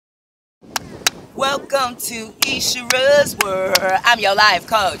Welcome to Ishira's World. I'm your life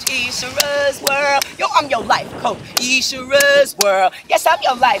coach. Ishira's World. Yo, I'm your life coach. Ishira's World. Yes, I'm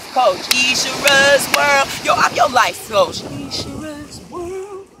your life coach. Ishira's World. Yo, I'm your life coach. Ishira's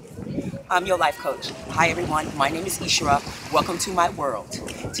World. I'm your life coach. Hi everyone, my name is Ishira. Welcome to my world.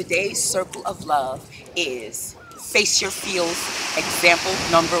 Today's circle of love is face your feels, example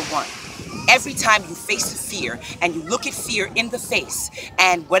number 1. Every time you face fear and you look at fear in the face,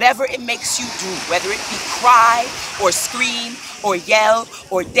 and whatever it makes you do, whether it be cry or scream or yell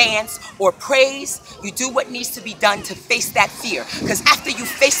or dance or praise, you do what needs to be done to face that fear. Because after you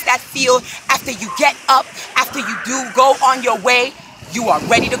face that fear, after you get up, after you do go on your way, you are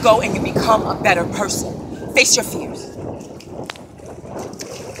ready to go and you become a better person. Face your fears.